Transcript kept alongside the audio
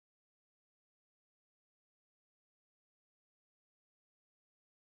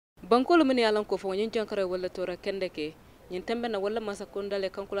bankolu min yalan ko fo nyin jankare wala tora kendeke nyin tembe na wala masa kondale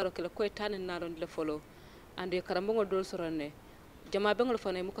kankularo kala koy tanin naron le folo ande karambongol dol soranne jama bengol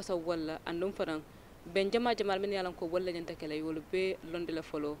fane muko saw wala andum fanan ben jama jamal min yalan ko wala nyanta kala yolu be londe le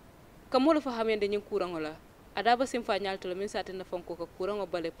folo kamolo fa hamende nyin kurangola adaba sim fa nyalto min satin na fonko ko kurango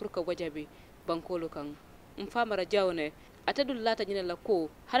bale pour ka wajabi bankolu kan mfamara jawne atadul lata nyina la ko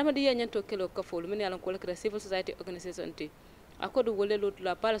harma di yanto kelo ka folo min yalan ko la civil society organization ti akodu wole lotu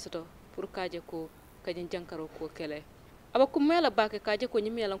la pala soto pour kaje ko kajin jankaro ko kele aba kumela bake kaje ko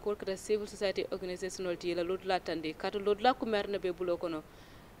nyimi yalan ko ka civil society organization ti la lotu la tande kato lotu la kumerne be bulo kono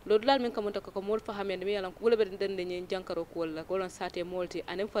lotu la min kamonta ko mol fa hamende mi yalan ko wole be dende nyen jankaro ko wala ko lon sate molti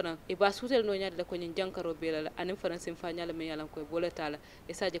anen fana e ba sutel no nyaade ko nyen jankaro be la anen fana sim fa nyala mi yalan ko wole tala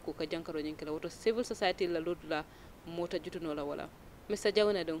e saje ko ka jankaro nyen kala woto civil society la lotu la mota jutuno la wala Mr.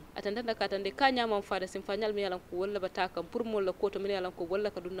 Jawne don atanda katande ka nyama faada sim fanyal mi yalan ko walla bataka pour mo la koto mi yalan ko walla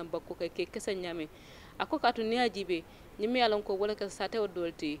ka dunnan bakko kay ke kessa nyame ako ka to niaji be nyimi yalan ko walla ka sate o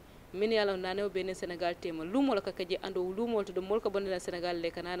dolti min yalan nanew be ne Senegal tema lumo la ka kaje ando lumo to do mol ko bonde Senegal le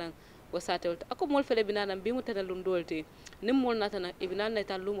kananan wo sate o ako mol fele binanan bi mu tanal lum dolti nim mol natana e binan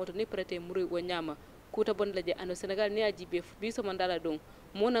tan lumo to ni prete muri wo nyama kuta bonde la je ando Senegal niaji be bi so mandala don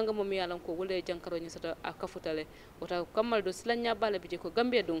mo nanga mo mi yalan ko wole jankaro ni sata a kafutale wata kamal do silanya bala bije ko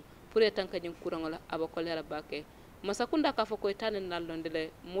Gambia dum pour etanka nyin kurangola aba ko lera bake masakunda ka fako tanen nallonde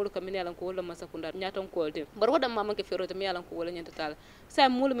le mulu ka min yalan ko wala masakunda nyaton ko de bar wada mama ke ferote mi yalan ko wala nyanta tala sa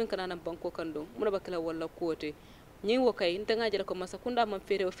mulu min kana nan banko kando mun bakala wala kote nyi wo kay ndanga jere ko masakunda man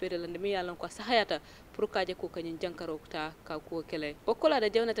fere o fere lande mi yalan ko sahayata pour kaje ko kanyin jankaro ta ka ko kele o kola da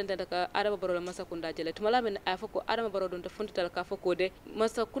jawna tan ka adama baro masakunda jele tumala men a fako adama baro don ta funtal ka fako de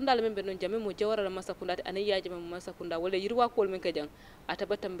masakunda le men be non jame mo jawara masakunda ani yaaje mo masakunda wala yirwa ko men ka jang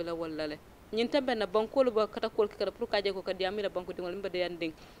atabatam bila wala le nyin tambe na bankolu ba kata kol kala pour kaje ko kadi amira banko dingol mbe de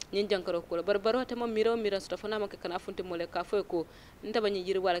yanding nyin jankaro ko barbaro te mo miro sto fana man kana funti mole ka fo ko ndaba nyi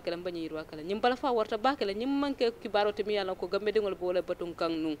yiri wala kala mbani yiri wala nyim bala fa warta bakale nyim manke kibaro te mi yalla ko gambe dingol bo wala batun kan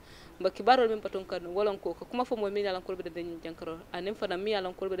nu ba kibaro min batun kan wala ko kuma fo mo mi yalla ko be de nyin jankaro anem fana mi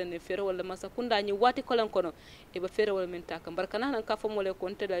yalla ko be de fere wala masa kunda nyi wati kolan kono e ba fere wala min taka barkana nan ka fo mole ko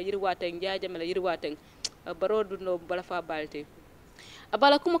nte da yiri waten jaaje mala yiri waten baro du no bala fa balte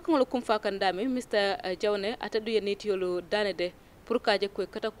abala kuma kangol kum fakandami Mr. Jawne atadu yeniti yolo danede pour kaje koy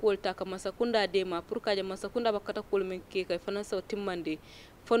kata kol ta ka masakunda dema pour kaje masakunda ba kata kol min ke kay fana so timmande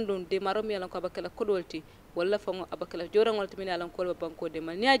fondum de marom yalan ko bakala kodolti walla fango abakala jorangol timin yalan ko ba banko de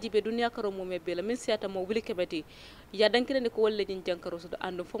mal nyaaji be duniya karo mo mebe la min siata mo wuli kebati ya dankire ko wolle nyin jankaro so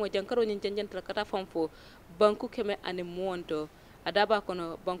ando fango jankaro nyin janjantra kata famfo banku keme ane monto adaba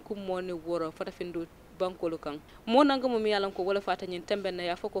kono banku moni woro fata findu bankolu kan mo nanga mo mi yalan ko wala fata nyin tembe na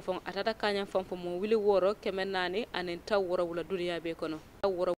ya foko fon atata kanyam fam mo wili woro kemen nani anen taw woro wala duniya be kono